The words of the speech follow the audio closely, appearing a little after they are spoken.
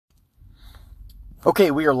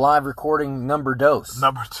Okay, we are live recording number dose.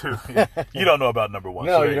 Number 2. You don't know about number 1.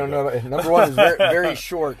 No, so you don't know. Number 1 is very, very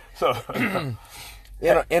short. So,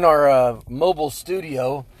 in our mobile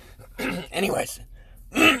studio. Anyways,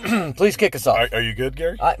 please kick us off. Are you good,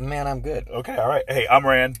 Gary? Man, I'm good. Okay, all right. Hey, I'm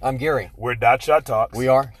Rand. I'm Gary. We're Dot Shot Talks. We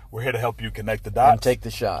are. We're here to help you connect the dots. And take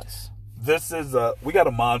the shots. This is, we got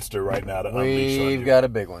a monster right now to unleash on you. We've got a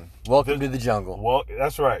big one. Welcome to the jungle. Well,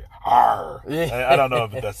 that's right. Arr. I don't know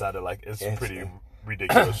if that sounded like, it's pretty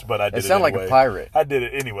ridiculous, but I did it sounded anyway. like a pirate. I did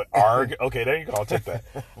it anyway. Arg. Okay, there you go. I'll take that.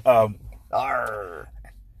 Arr.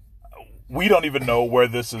 We don't even know where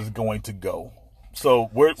this is going to go.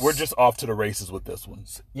 So we're just off to the races with this one.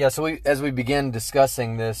 Yeah, so as we begin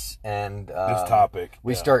discussing this and this topic,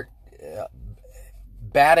 we start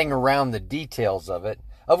batting around the details of it,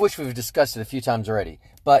 of which we've discussed it a few times already.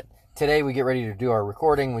 But today we get ready to do our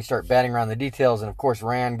recording. We start batting around the details, and of course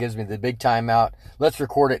Rand gives me the big timeout. Let's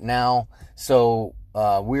record it now. So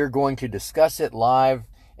we're going to discuss it live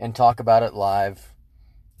and talk about it live.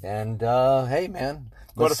 And hey, man,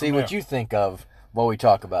 let's see what you think of while we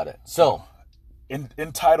talk about it. So,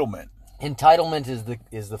 entitlement. Entitlement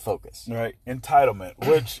is the focus. Right, entitlement,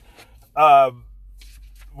 which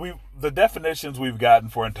the definitions we've gotten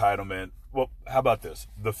for entitlement. Well, how about this?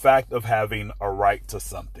 The fact of having a right to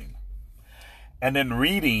something. And then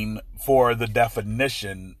reading for the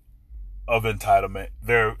definition of entitlement,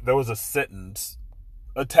 there was a sentence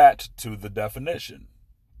attached to the definition,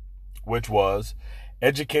 which was,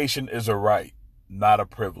 education is a right, not a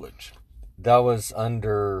privilege. That was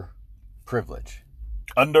under privilege.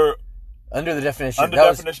 Under the definition. Under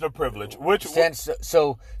definition of privilege, which okay.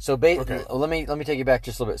 Let me take you back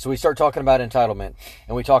just a little bit. So we start talking about entitlement,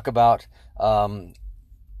 and we talk about,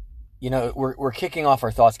 we're kicking off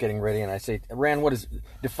our thoughts, getting ready, and I say, Rand,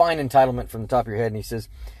 define entitlement from the top of your head? And he says,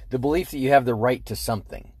 the belief that you have the right to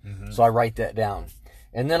something. Mm-hmm. So I write that down,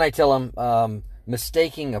 and then I tell him,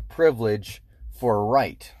 mistaking a privilege for a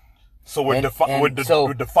right. So we're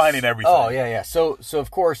defining everything. Oh yeah. So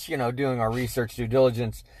of course, doing our research, due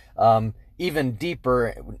diligence. Even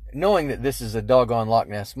deeper, knowing that this is a doggone Loch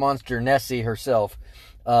Ness monster, Nessie herself,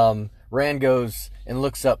 Rand goes and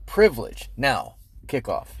looks up privilege. Now, kick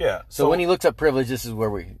off. Yeah. So when he looks up privilege, this is where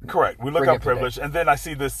we... Correct. We look up privilege, and then I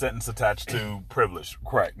see this sentence attached to privilege.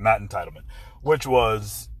 Correct. Not entitlement. Which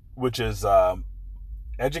is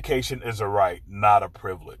education is a right, not a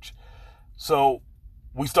privilege. So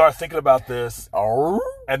we start thinking about this,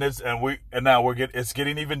 and it's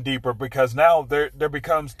getting even deeper, because now there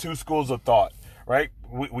becomes two schools of thought, right?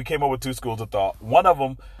 We came up with two schools of thought. One of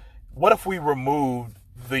them, what if we removed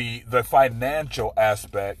the financial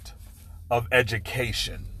aspect of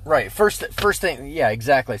education? Right. First thing, yeah,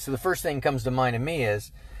 exactly. So the first thing comes to mind to me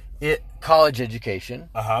is college education.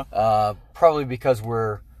 Probably because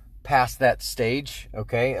we're past that stage,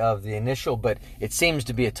 okay, of the initial, but it seems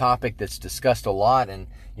to be a topic that's discussed a lot, and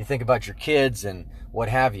you think about your kids and what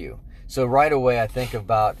have you. So right away I think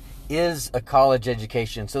about, is a college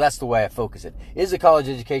education, so that's the way I focus it, is a college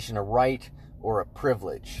education a right or a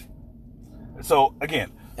privilege? So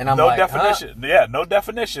again, and I'm no definition. Yeah, no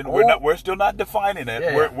definition. We're still not defining it.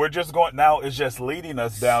 Yeah. We're just going, now it's just leading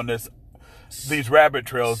us down these rabbit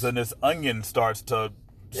trails, and this onion starts to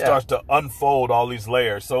unfold all these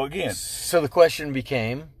layers. So again, so the question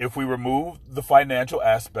became, if we remove the financial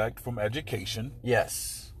aspect from education,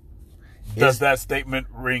 yes, does that statement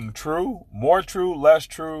ring true, more true, less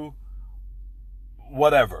true,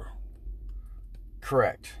 whatever?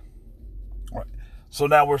 Correct. Right. So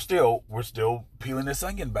now we're still peeling this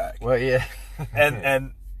onion back. Well, yeah.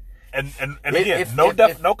 and again,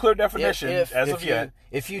 no clear definition as of yet.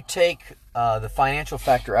 If you take the financial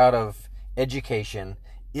factor out of education,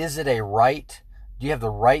 is it a right? Do you have the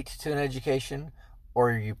right to an education,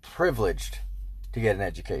 or are you privileged to get an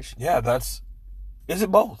education? Yeah, is it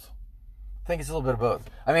both? I think it's a little bit of both.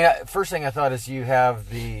 I mean, first thing I thought is you have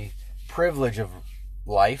the privilege of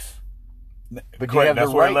life, but correct, you have that's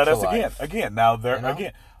the where right it led to us life. again. Now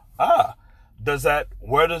again. Where does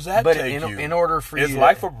that but take you? In order for is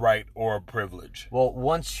life a right or a privilege? Well,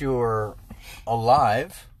 once you're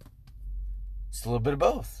alive, it's a little bit of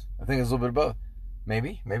both. I think it's a little bit of both.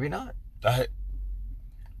 Maybe not.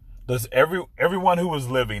 Does everyone who is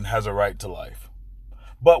living has a right to life,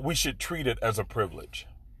 but we should treat it as a privilege.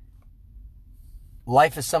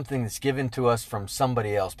 Life is something that's given to us from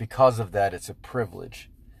somebody else. Because of that, it's a privilege,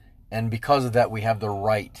 and because of that, we have the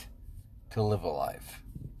right to live a life.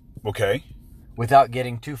 Okay. Without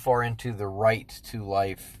getting too far into the right to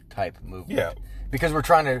life type movement. Yeah. Because we're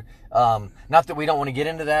trying to, not that we don't want to get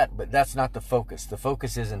into that, but that's not the focus. The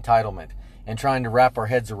focus is entitlement and trying to wrap our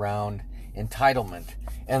heads around, entitlement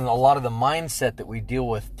and a lot of the mindset that we deal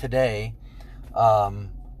with today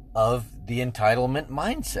of the entitlement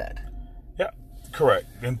mindset. Yeah, correct.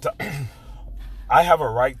 I have a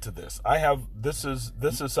right to this. This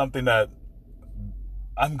is something that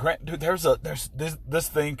dude, this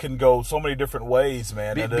thing can go so many different ways,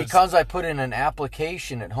 man. Because I put in an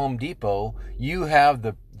application at Home Depot, you have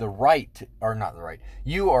the right, or not the right,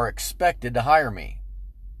 you are expected to hire me.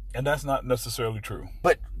 And that's not necessarily true.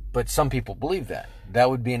 But some people believe that. That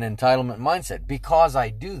would be an entitlement mindset. Because I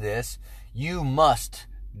do this, you must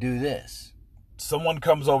do this. Someone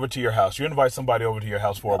comes over to your house. You invite somebody over to your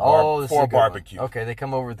house for a barbecue. One. Okay, they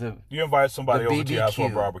come over You invite somebody over to your house for a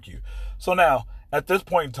barbecue. So now, at this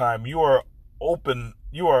point in time, you are opening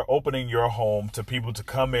your home to people to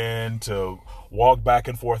come in, to walk back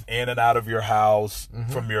and forth in and out of your house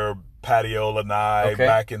from your patio lanai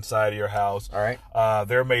back inside of your house. All right.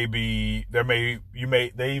 They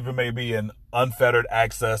even may be an unfettered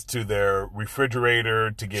access to their refrigerator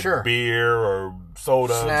to get beer or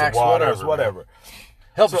sodas, snacks, or waters, whatever.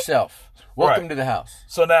 Help yourself. Welcome to the house.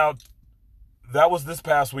 So now, that was this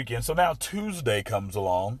past weekend. So now Tuesday comes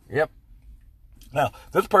along. Yep. Now,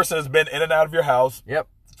 this person has been in and out of your house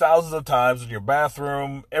thousands of times, in your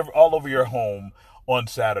bathroom, all over your home on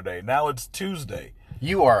Saturday. Now it's Tuesday.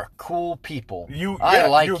 You are cool people. I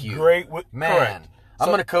like you. You're great. Man, correct. I'm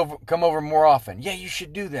going to come over more often. Yeah, you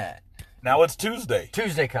should do that. Now it's Tuesday.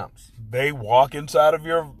 Tuesday comes. They walk inside of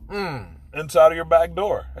your back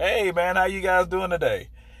door. Hey, man, how you guys doing today?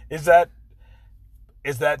 Is that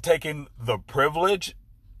taking the privilege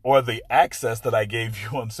or the access that I gave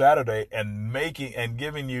you on Saturday and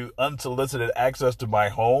giving you unsolicited access to my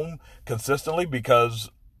home consistently? Because,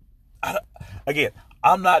 I've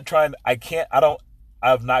not gotten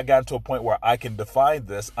to a point where I can define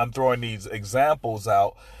this. I'm throwing these examples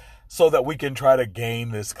out so that we can try to gain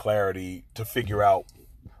this clarity to figure out.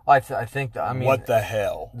 I think what the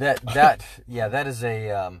hell that is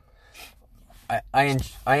a. I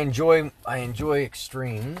enjoy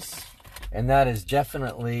extremes, and that is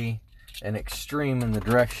definitely an extreme in the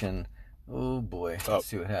direction. Oh boy, let's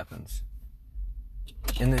see what happens.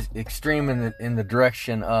 In the extreme in the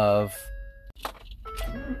direction of.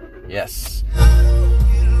 Yes.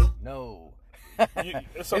 No.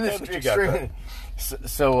 It's okay that you got that.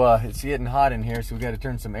 So it's getting hot in here, so we got to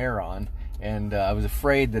turn some air on. And I was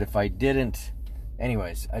afraid that if I didn't,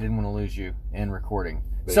 anyways, I didn't want to lose you in recording.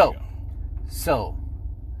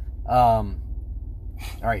 All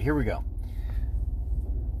right, here we go.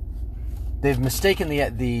 They've mistaken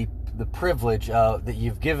the privilege that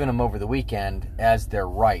you've given them over the weekend as their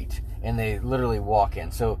right, and they literally walk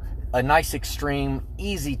in. So a nice extreme,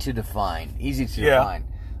 easy to define.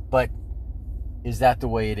 But is that the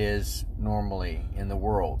way it is normally in the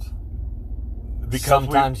world? Because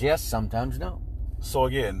sometimes yes, sometimes no. So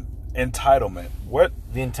again, entitlement.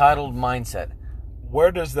 The entitled mindset.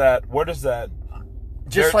 Where does that?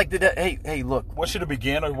 Just like hey, look. Where should it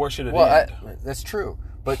begin or where should it end? That's true.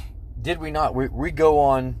 But did we not? We go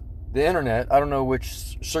on the internet. I don't know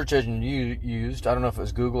which search engine you used. I don't know if it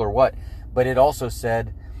was Google or what. But it also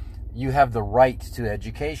said you have the right to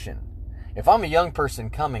education. If I'm a young person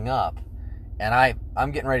coming up and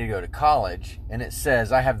I'm getting ready to go to college and it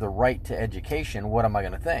says I have the right to education, what am I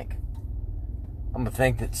going to think? I'm going to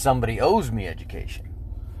think that somebody owes me education.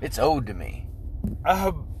 It's owed to me.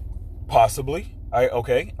 Possibly.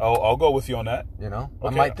 I'll go with you on that. Okay. I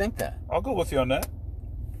might think that. I'll go with you on that.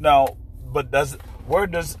 Now, but where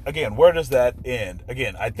does that end?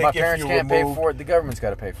 Again, I think my parents can't pay for it. The government's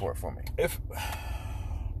got to pay for it for me.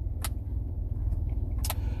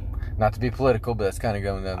 Not to be political, but that's kind of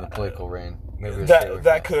going down the political reign. Maybe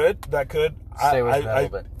that could. Stay with that a little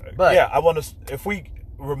bit. But yeah, I want to. If we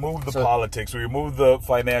remove the politics, we remove the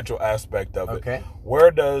financial aspect of it. Okay.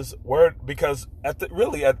 Because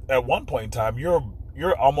at one point in time,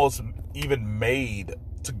 you're almost even made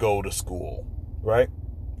to go to school, right?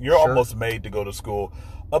 You're almost made to go to school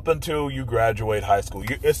up until you graduate high school.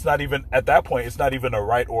 It's not even at that point. It's not even a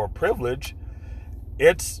right or a privilege.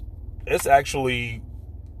 It's actually.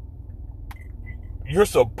 You're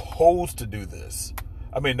supposed to do this.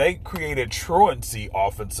 I mean, they created truancy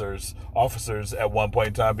officers at one point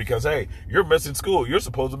in time because, hey, you're missing school. You're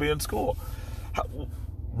supposed to be in school.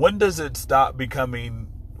 When does it stop becoming?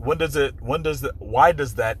 Why does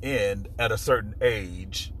that end at a certain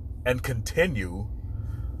age and continue?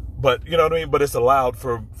 But you know what I mean. But it's allowed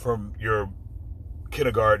from your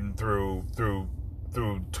kindergarten through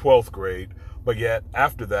 12th grade. But yet,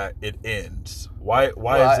 after that, it ends. Why is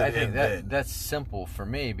it end then? That's simple for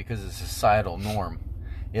me because it's a societal norm.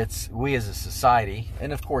 It's we as a society,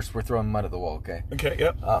 and of course we're throwing mud at the wall, okay? Okay,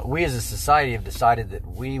 yep. We as a society have decided that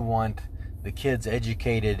we want the kids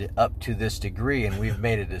educated up to this degree, and we've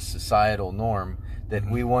made it a societal norm that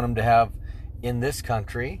we want them to have, in this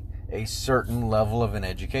country, a certain level of an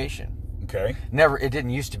education. Okay. It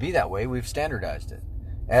didn't used to be that way. We've standardized it.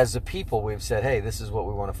 As a people, we've said, hey, this is what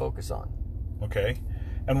we want to focus on. Okay.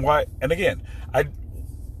 And why, and again,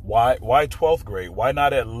 why 12th grade? Why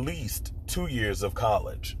not at least 2 years of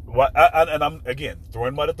college? Why? And I'm, again,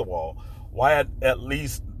 throwing mud at the wall. Why at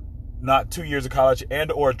least not 2 years of college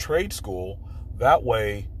and or trade school? That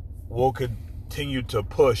way we'll continue to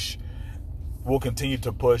push,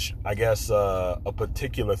 I guess, a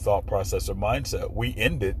particular thought process or mindset. We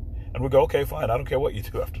end it and we go, okay, fine. I don't care what you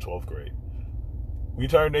do after 12th grade. When you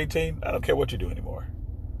turn 18, I don't care what you do anymore.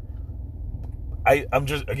 I'm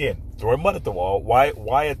just, again, throwing mud at the wall.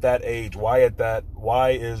 Why at that age? Why is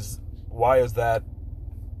that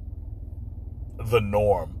the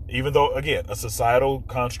norm? Even though, again, a societal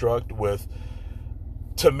construct with,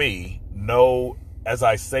 to me, no, as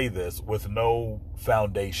I say this, with no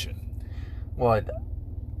foundation. Well,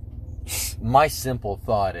 my simple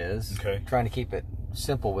thought is, trying to keep it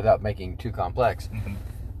simple without making it too complex. Mm-hmm.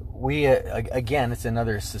 We, again, it's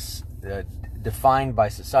another defined by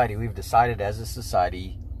society. We've decided as a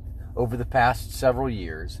society over the past several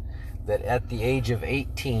years that at the age of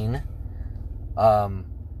 18,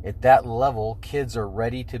 at that level, kids are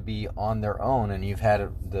ready to be on their own, and you've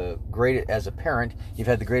had as a parent, you've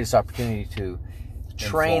had the greatest opportunity to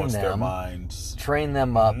train them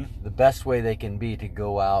up the best way they can be to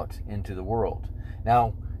go out into the world.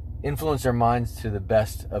 Now, influence their minds to the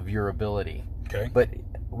best of your ability. Okay. But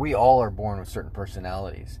we all are born with certain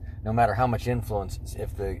personalities. No matter how much influence,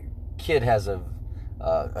 if the kid has a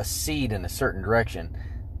seed in a certain direction,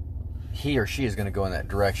 he or she is going to go in that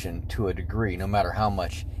direction to a degree, no matter how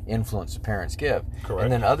much influence the parents give. Correct.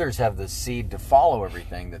 And then others have the seed to follow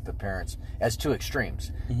everything that the parents, as two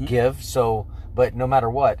extremes, give. So, but no matter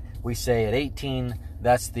what, we say at 18,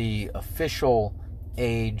 that's the official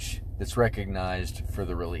age that's recognized for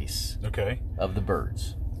the release of the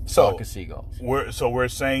birds. Flock of seagulls. We're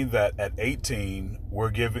saying that at 18, we're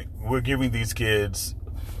giving these kids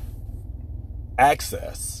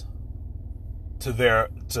access to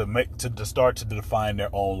start to define their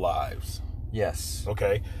own lives. Yes.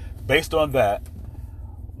 Okay. Based on that,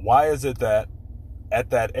 why is it that at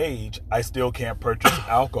that age I still can't purchase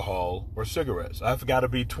alcohol or cigarettes? I've got to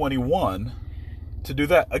be 21 to do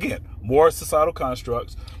that. Again, more societal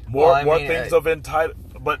constructs, more things of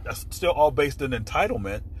entitlement, but still all based in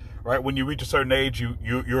entitlement, right? When you reach a certain age,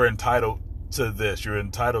 you're entitled to this. You're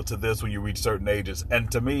entitled to this when you reach certain ages.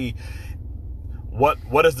 And to me,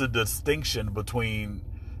 what is the distinction between,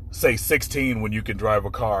 say, 16 when you can drive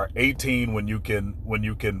a car, 18 when you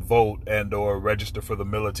can vote and or register for the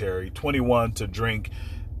military, 21 to drink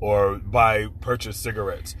or purchase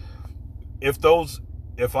cigarettes? If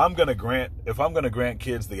I'm gonna grant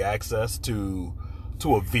kids the access to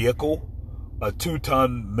a vehicle, a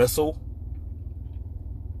 2-ton missile,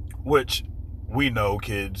 which we know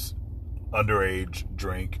kids underage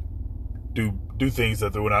drink, do things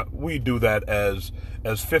that they're not. We do that as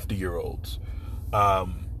 50-year-olds.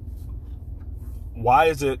 Why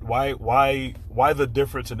is it? Why the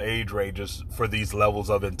difference in age ranges for these levels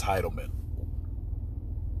of entitlement?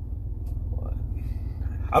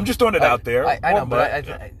 I'm just throwing it out there. I know, but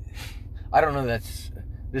I don't know.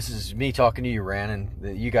 This is me talking to you, Ran,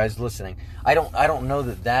 and you guys listening. I don't know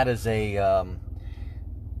that is a.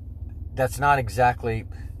 That's not exactly.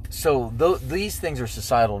 So these things are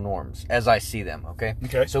societal norms, as I see them. Okay.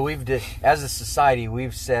 Okay. So as a society,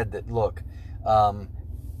 we've said that look,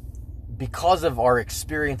 because of our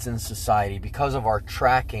experience in society, because of our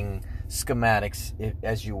tracking schematics,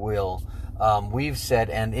 as you will. We've said,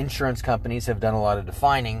 and insurance companies have done a lot of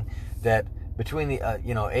defining, that between the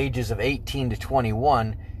ages of 18 to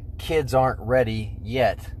 21, kids aren't ready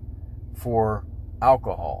yet for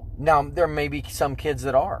alcohol. Now, there may be some kids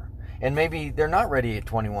that are, and maybe they're not ready at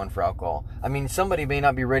 21 for alcohol. I mean, somebody may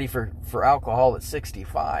not be ready for alcohol at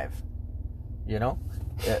 65,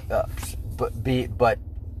 but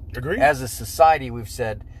Agreed. As a society, we've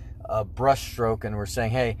said brushstroke, and we're saying,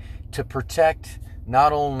 hey, to protect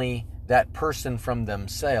not only that person from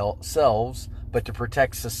themselves, but to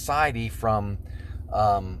protect society from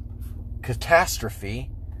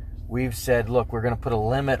catastrophe, we've said, look, we're going to put a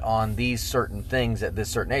limit on these certain things at this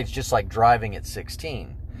certain age, just like driving at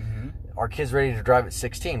 16. Mm-hmm. Are kids ready to drive at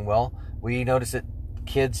 16? Well, we notice that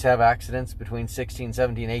kids have accidents between 16,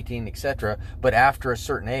 17, 18, etc. But after a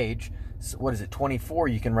certain age, 24,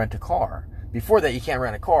 you can rent a car. Before that, you can't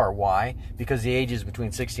rent a car. Why? Because the ages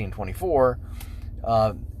between 16 and 24,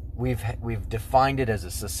 we've defined it as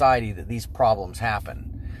a society that these problems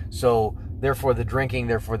happen. So therefore, the drinking,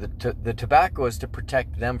 therefore the tobacco is to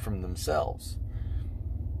protect them from themselves.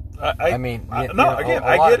 I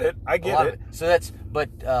get it. So that's, but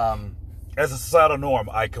as a societal norm,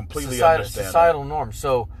 I completely understand. Societal norm.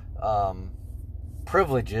 So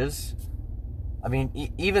privileges. I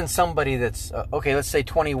mean, even somebody that's okay. Let's say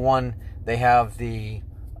 21. They have the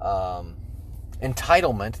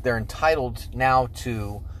entitlement. They're entitled now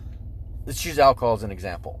to. Let's use alcohol as an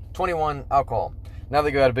example. 21, alcohol. Now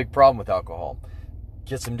they got a big problem with alcohol.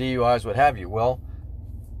 Get some DUIs, what have you. Well,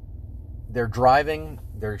 they're driving.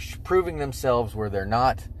 They're proving themselves where they're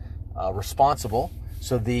not responsible.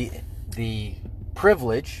 So the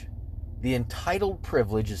privilege, the entitled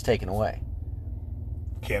privilege, is taken away.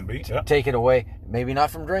 Can be. Yeah. Take it away. Maybe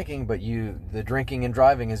not from drinking, but the drinking and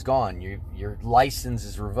driving is gone. Your license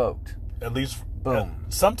is revoked. At least, boom.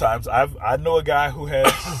 Sometimes I know a guy who had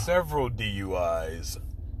several DUIs,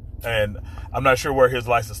 and I'm not sure where his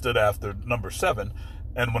license stood after number 7.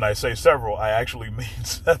 And when I say several, I actually mean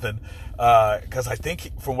 7, because I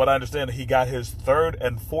think, from what I understand, he got his 3rd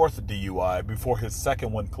and 4th DUI before his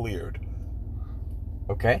 2nd one cleared.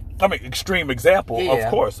 Okay. I mean, extreme example, of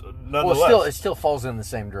course. Nonetheless, well, it still falls in the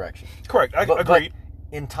same direction. Correct. I agree. But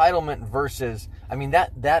entitlement versus, I mean,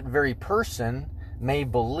 that very person may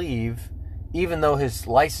believe, even though his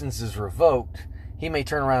license is revoked, he may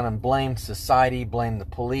turn around and blame society, blame the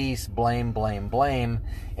police, blame,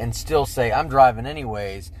 and still say, I'm driving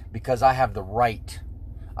anyways because I have the right.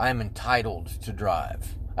 I am entitled to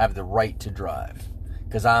drive. I have the right to drive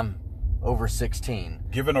because I'm over 16.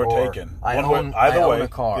 Given or taken. I own a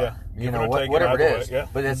car. Yeah. Whatever it is. Yeah.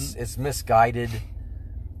 But it's misguided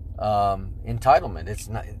entitlement. It's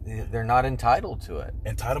not. They're not entitled to it.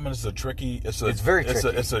 Entitlement is It's very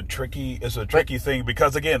tricky. It's a tricky thing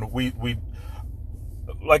because, again, we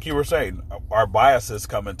like you were saying, our biases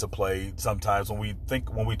come into play sometimes when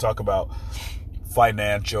we talk about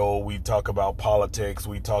financial, we talk about politics,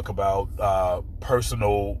 we talk about our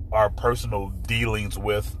personal dealings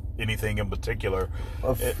with anything in particular.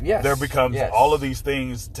 There becomes all of these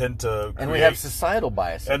things tend to and we have societal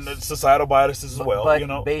biases as well,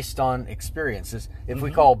 but based on experiences. If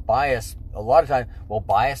we call bias a lot of times,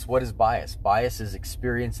 bias, what is bias? Bias is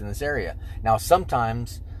experience in this area. Now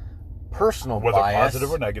sometimes personal whether bias,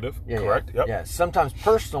 positive or negative, correct? Yep. Sometimes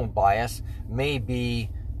personal bias may be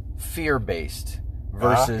fear-based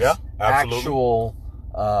versus actual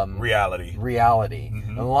reality.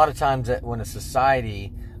 And a lot of times when a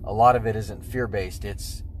society, a lot of it isn't fear-based,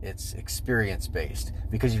 it's experience-based,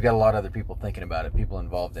 because you've got a lot of other people thinking about it, people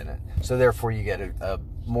involved in it. So therefore you get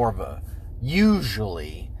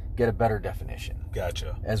usually get a better definition.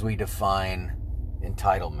 Gotcha. As we define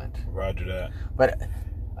entitlement. Roger that. But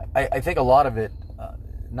I think a lot of it,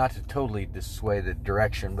 not to totally sway the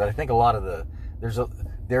direction, but I think a lot of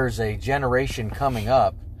there's a generation coming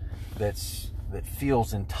up that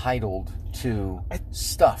feels entitled to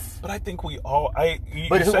stuff. But I think we all,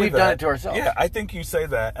 we've done it to ourselves. Yeah, I think you say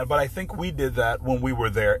that, but I think we did that when we were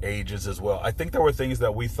their ages as well. I think there were things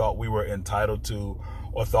that we thought we were entitled to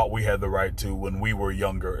or thought we had the right to when we were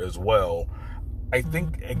younger as well. I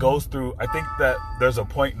think it goes through, I think that there's a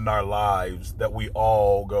point in our lives that we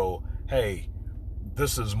all go, hey,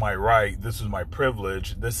 this is my right, this is my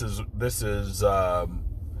privilege, this is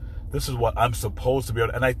what I'm supposed to be able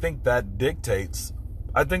to, and I think that dictates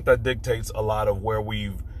a lot of where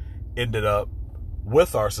we've ended up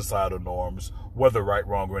with our societal norms, whether right,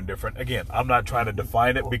 wrong, or indifferent. Again, I'm not trying to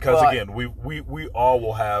define it because we all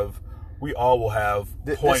will have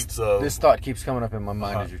points of... This thought keeps coming up in my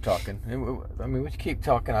mind as you're talking. I mean, we keep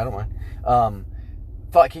talking, I don't mind.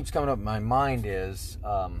 Thought keeps coming up in my mind is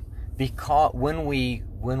because when we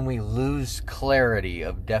lose clarity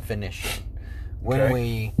of definition, when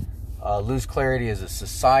we lose clarity as a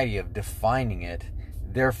society of defining it,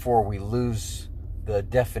 therefore we lose the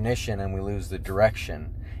definition and we lose the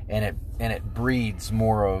direction, and it breeds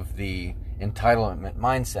more of the entitlement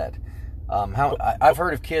mindset. I've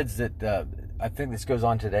heard of kids that I think this goes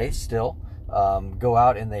on today still, go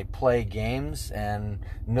out and they play games and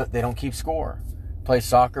they don't keep score. Play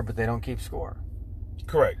soccer, but they don't keep score.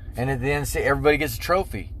 Correct. And at the end, say everybody gets a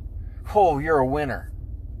trophy. Oh, you're a winner.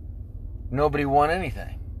 Nobody won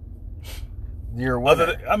anything. You're a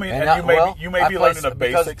winner. You may be learning the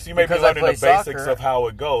basics. You may be learning the basics of how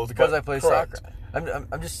it goes. Because I play soccer.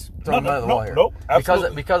 I'm just throwing my wall here. Nope,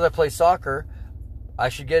 absolutely. Because I play soccer, I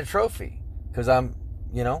should get a trophy. Because I'm,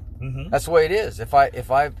 that's the way it is. If I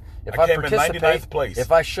participate, 99th place.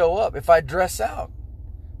 If I show up, if I dress out,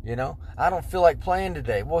 You know, I don't feel like playing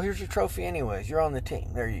today. Well, here's your trophy anyways. You're on the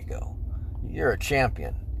team. There you go. You're a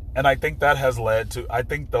champion. And I think that has led to, I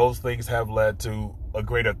think those things have led to a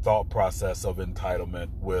greater thought process of entitlement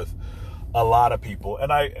with a lot of people.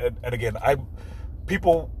 And again, I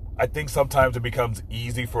think sometimes it becomes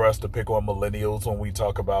easy for us to pick on millennials when we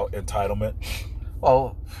talk about entitlement.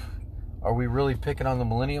 Well, are we really picking on the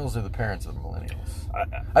millennials or the parents of the millennials?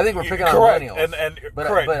 I think we're picking on correct. the millennials.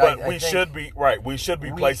 Correct, but we should be right. We should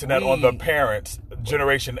be placing that on the parents,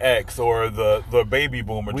 Generation X, or the baby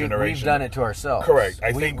boomer generation. We've done it to ourselves. Correct.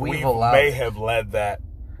 I think we may have led that.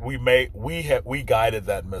 We guided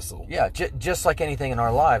that missile. Yeah, just like anything in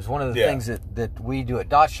our lives. One of the things that we do at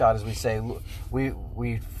Dot Shot is we say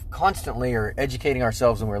we constantly are educating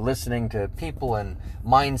ourselves, and we're listening to people and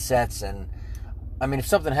mindsets. And I mean, if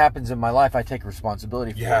something happens in my life, I take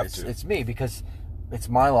responsibility for it. It's me, because it's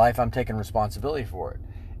my life. I'm taking responsibility for it.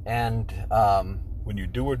 And when you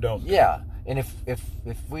do or don't. Yeah. And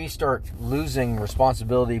if we start losing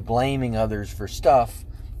responsibility, blaming others for stuff,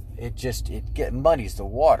 it muddies the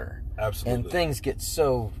water. Absolutely. And things get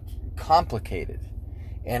so complicated,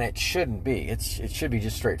 and it shouldn't be. It should be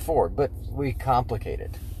just straightforward, but we complicate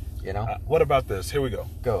it, you know? What about this? Here we go.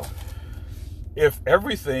 Go. If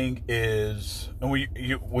everything is, and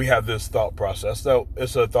we have this thought process, so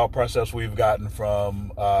it's a thought process we've gotten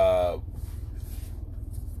from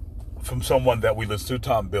someone that we listen to,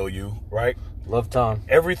 Tom Bilyeu, right? Love Tom.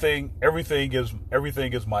 Everything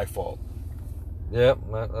is my fault. Yep,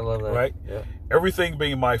 I love that. Right? Yep. Everything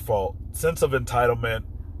being my fault. Sense of entitlement,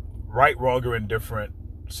 right, wrong, or indifferent.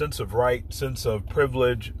 Sense of right, sense of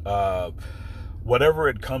privilege, whatever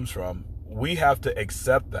it comes from. We have to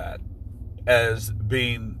accept that as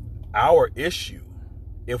being our issue.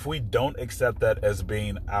 If we don't accept that as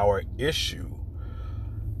being our issue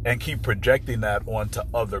and keep projecting that onto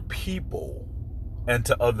other people and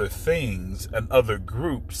to other things and other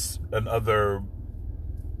groups and other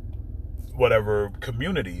whatever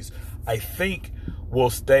communities, I think we'll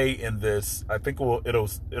stay in this. I think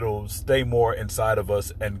it'll stay more inside of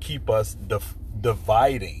us and keep us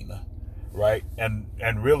dividing, right?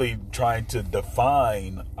 And really trying to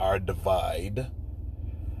define our divide,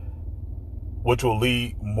 which will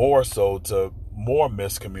lead more so to more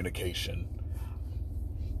miscommunication.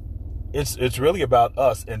 It's really about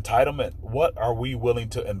us. Entitlement. What are we willing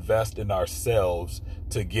to invest in ourselves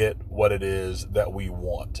to get what it is that we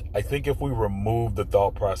want? I think if we remove the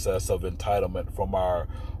thought process of entitlement from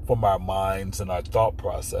our minds and our thought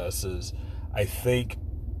processes, I think,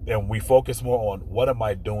 and we focus more on what am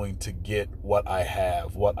I doing to get what I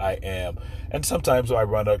have, what I am. And sometimes I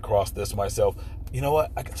run across this myself. You know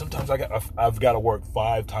what? I've got to work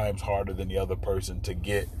 5 times harder than the other person to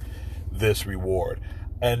get this reward.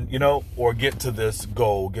 And, you know, or get to this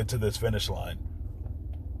goal, get to this finish line.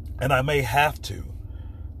 And I may have to,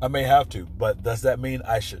 but does that mean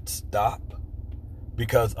I should stop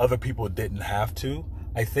because other people didn't have to?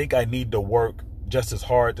 I think I need to work just as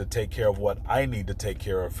hard to take care of what I need to take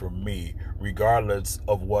care of for me, regardless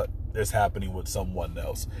of what is happening with someone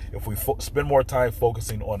else. If we spend more time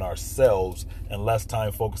focusing on ourselves and less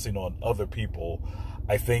time focusing on other people,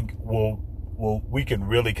 I think we can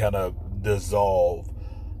really kind of dissolve.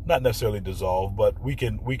 Not necessarily dissolve, but we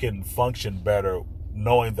can function better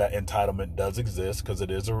knowing that entitlement does exist, because it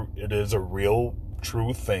is a real,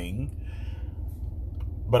 true thing.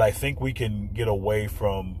 But I think we can get away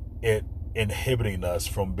from it inhibiting us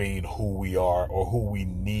from being who we are or who we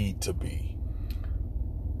need to be.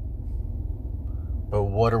 But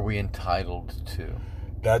what are we entitled to?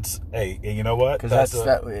 You know what? Because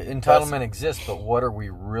entitlement exists, but what are we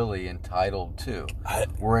really entitled to?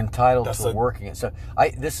 We're entitled to working it. So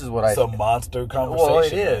this is what it's a monster conversation. Well,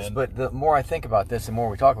 it is. Man. But the more I think about this, the more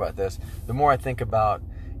we talk about this, the more I think about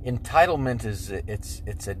entitlement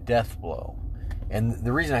it's a death blow. And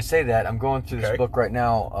the reason I say that, I'm going through this book right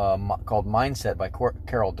now called Mindset by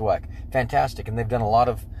Carol Dweck. Fantastic, and they've done a lot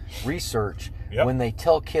of research. Yep. When they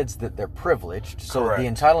tell kids that they're privileged, so the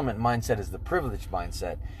entitlement mindset is the privileged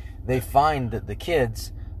mindset, they find that the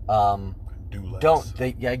kids do less.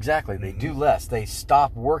 They do less. They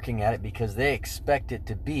stop working at it because they expect it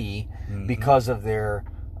to be because of their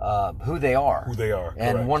who they are.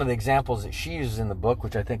 And one of the examples that she uses in the book,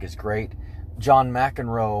 which I think is great, John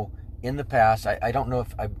McEnroe in the past, I don't know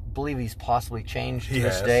if, I believe he's possibly changed to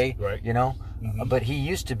this day, you know? But he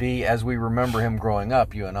used to be, as we remember him growing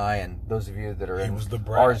up, you and I, and those of you that are in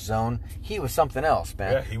our zone, he was something else,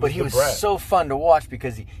 man. Yeah, he was so fun to watch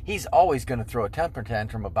because he's always going to throw a temper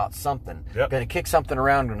tantrum about something. Going to kick something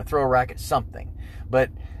around, going to throw a racket, something.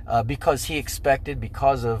 But because he expected,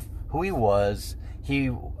 because of who he was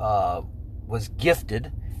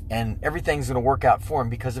gifted, and everything's going to work out for him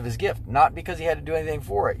because of his gift, not because he had to do anything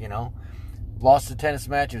for it. Lost the tennis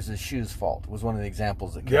match, it was his shoe's fault. Was one of the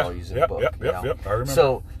examples that Carol used in the book. Yep. I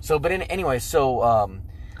remember.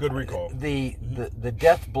 Good recall. The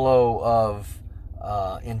death blow of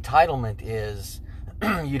entitlement is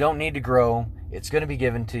you don't need to grow. It's going to be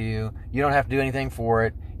given to you. You don't have to do anything for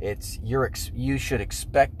it. You should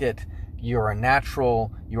expect it. You're a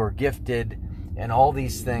natural. You're gifted, and all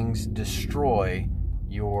these things destroy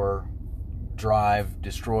your drive,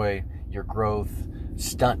 destroy your growth,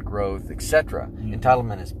 stunt growth, etc.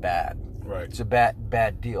 Entitlement is bad. Right. It's a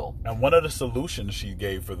bad deal. And one of the solutions she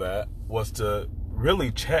gave for that was to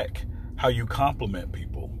really check how you compliment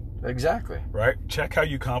people. Exactly. Right? Check how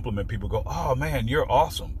you compliment people. Go, oh man, you're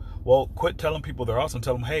awesome. Well, quit telling people they're awesome.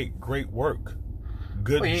 Tell them, hey, great work,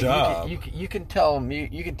 good job. You can tell them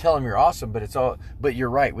you're awesome, but you're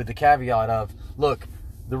right with the caveat of, look,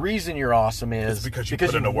 the reason you're awesome is because you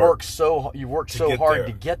worked so hard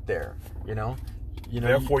to get there.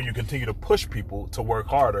 Therefore, you continue to push people to work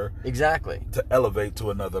harder. Exactly. To elevate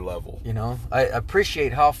to another level. I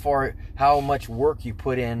appreciate how much work you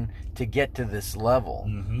put in to get to this level.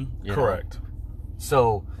 Mm-hmm. Correct.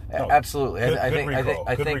 So, absolutely. I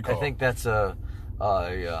think that's a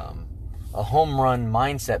home run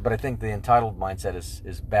mindset, but I think the entitled mindset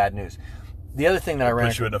is bad news. The other thing that I ran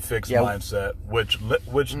puts you in a fixed mindset,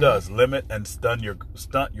 which does limit and stunt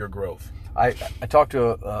your growth. I talked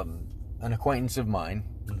to an acquaintance of mine,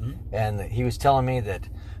 and he was telling me that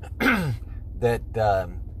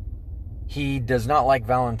he does not like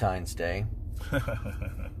Valentine's Day.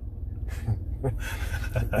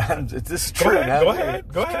 This is true. Go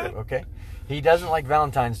ahead. Okay, he doesn't like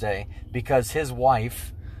Valentine's Day because his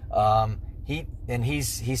wife, he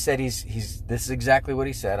said he's this is exactly what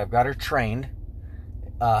he said. I've got her trained,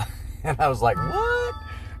 and I was like, what?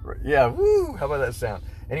 Yeah, woo! How about that sound?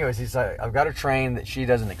 Anyways, he said, I've got her trained that she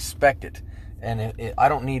doesn't expect it. And I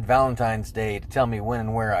don't need Valentine's Day to tell me when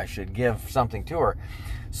and where I should give something to her.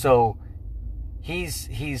 So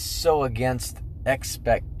he's so against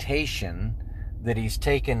expectation that he's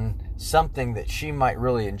taken something that she might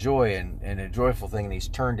really enjoy and a joyful thing, and he's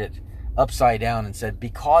turned it upside down and said,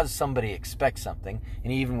 because somebody expects something,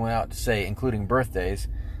 and he even went out to say, including birthdays,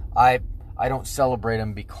 I don't celebrate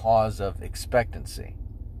them because of expectancy.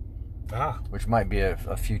 Which might be a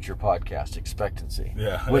future podcast, expectancy.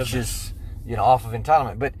 Yeah. Which is, off of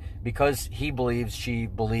entitlement. But because she believes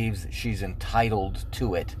that she's entitled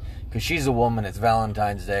to it, because she's a woman, it's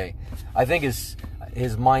Valentine's Day. I think his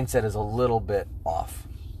mindset is a little bit off.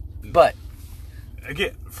 But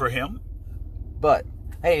again, for him. But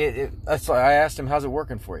hey, that's why I asked him, "How's it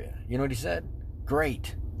working for you?" You know what he said?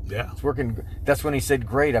 Great. Yeah. It's working. That's when he said,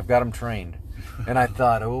 "Great, I've got him trained." And I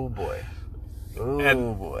thought, oh boy.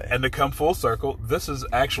 Boy. And to come full circle, this is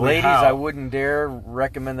actually Ladies, I wouldn't dare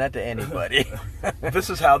recommend that to anybody. This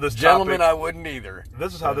is how this Gentlemen, I wouldn't either.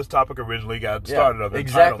 This is how this topic originally got started. Of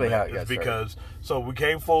exactly how it got started. So we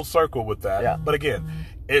came full circle with that. Yeah. But again,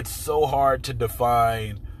 it's so hard to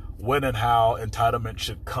define when and how entitlement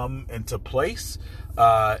should come into place.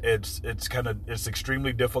 It's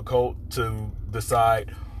extremely difficult to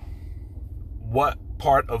decide what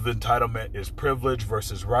part of entitlement is privilege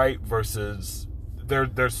versus right versus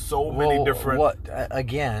there's so many different. What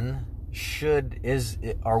again?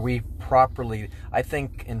 Are we properly? I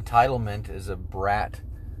think entitlement is a brat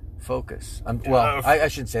focus. I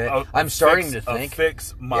shouldn't say that. I'm starting to think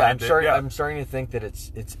fixed-minded. I'm starting to think that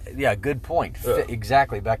it's good point.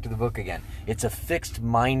 Exactly. Back to the book again. It's a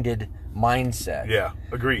fixed-minded mindset. Yeah,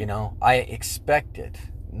 agreed. I expect it.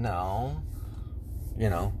 No.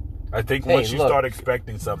 I think once you start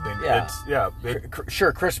expecting something,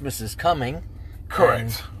 sure, Christmas is coming.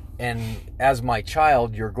 Correct. And as my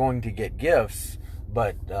child, you're going to get gifts,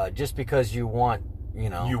 but just because you want,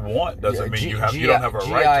 doesn't mean you don't have a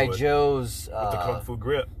right to it. G.I. Joe's with the Kung Fu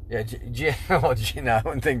grip. Yeah, I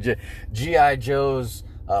wouldn't think G.I. Joe's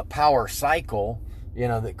power cycle,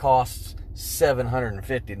 that costs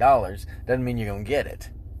 $750 doesn't mean you're gonna get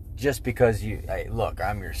it. Just because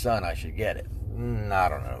I'm your son, I should get it. I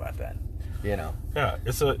don't know about that. Yeah,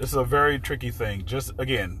 it's a very tricky thing. Just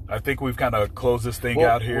again, I think we've kind of closed this thing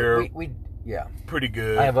out here. Pretty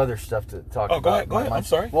good. I have other stuff to talk about. Go ahead. I'm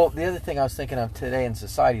sorry. Well, the other thing I was thinking of today in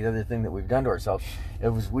society, the other thing that we've done to ourselves,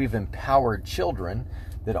 we've empowered children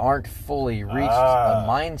that aren't fully reached a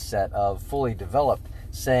mindset of fully developed,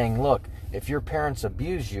 saying, look, if your parents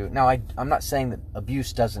abuse you, now I'm not saying that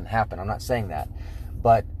abuse doesn't happen. I'm not saying that,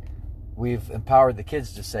 but we've empowered the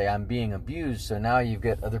kids to say, I'm being abused, so now you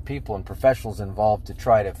get other people and professionals involved to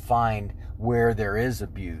try to find where there is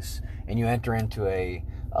abuse, and you enter into a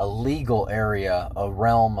a legal area, a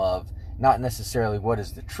realm of not necessarily what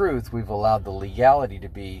is the truth. We've allowed the legality to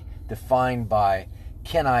be defined by,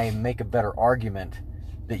 can I make a better argument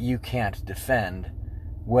that you can't defend,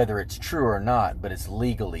 whether it's true or not, but it's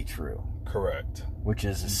legally true. Correct. Which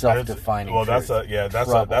is a self-defining. Well, truth.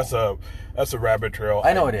 that's a rabbit trail.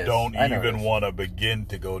 I know it is. Don't even want to begin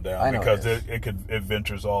to go down because it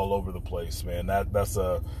ventures all over the place, man.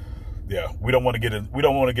 We don't want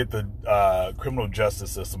to get the criminal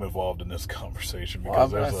justice system involved in this conversation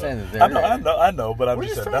because I know, but I'm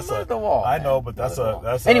just saying that's the wall. I know, but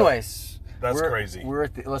that's anyways. That's crazy.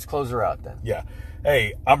 Let's close her out then. Yeah.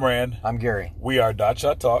 Hey, I'm Rand. I'm Gary. We are Dot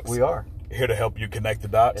Shot Talks. We are here to help you connect the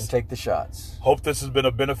dots and take the shots. Hope this has been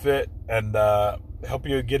a benefit and help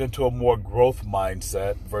you get into a more growth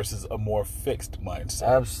mindset versus a more fixed mindset.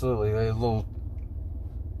 Absolutely. A little,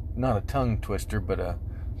 not a tongue twister, but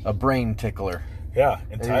a brain tickler. Yeah,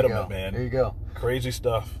 entitlement, man. There you go. Crazy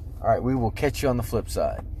stuff. All right, we will catch you on the flip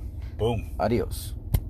side. Boom. Adios.